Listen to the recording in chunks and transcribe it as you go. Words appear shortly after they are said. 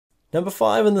Number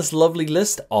 5 on this lovely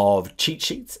list of cheat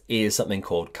sheets is something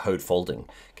called code folding.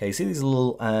 Okay, see these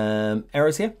little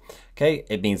arrows here? Okay,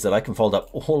 it means that I can fold up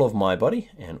all of my body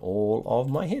and all of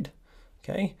my head.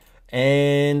 Okay,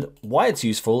 and why it's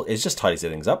useful is just tidy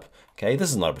things up. Okay, this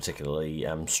is not a particularly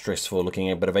stressful looking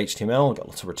at a bit of HTML. I've got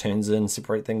lots of returns in,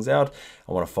 separate things out.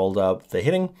 I want to fold up the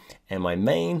heading and my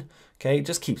main. Okay, it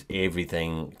just keeps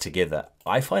everything together.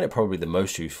 I find it probably the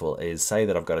most useful is say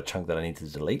that I've got a chunk that I need to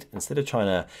delete instead of trying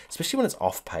to, especially when it's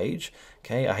off page.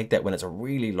 Okay, I hate that when it's a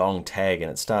really long tag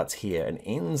and it starts here and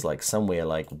ends like somewhere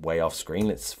like way off screen.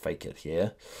 Let's fake it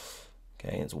here.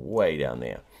 Okay, it's way down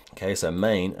there. Okay, so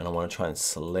main, and I want to try and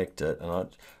select it, and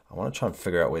I want to try and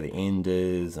figure out where the end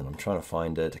is, and I'm trying to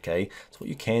find it. Okay, so what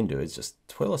you can do is just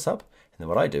twirl this up, and then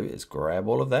what I do is grab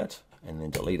all of that and then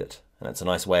delete it. And it's a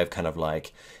nice way of kind of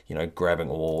like, you know, grabbing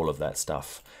all of that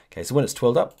stuff. Okay, so when it's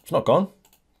twirled up, it's not gone.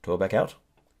 Twirl back out.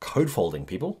 Code folding,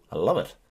 people. I love it.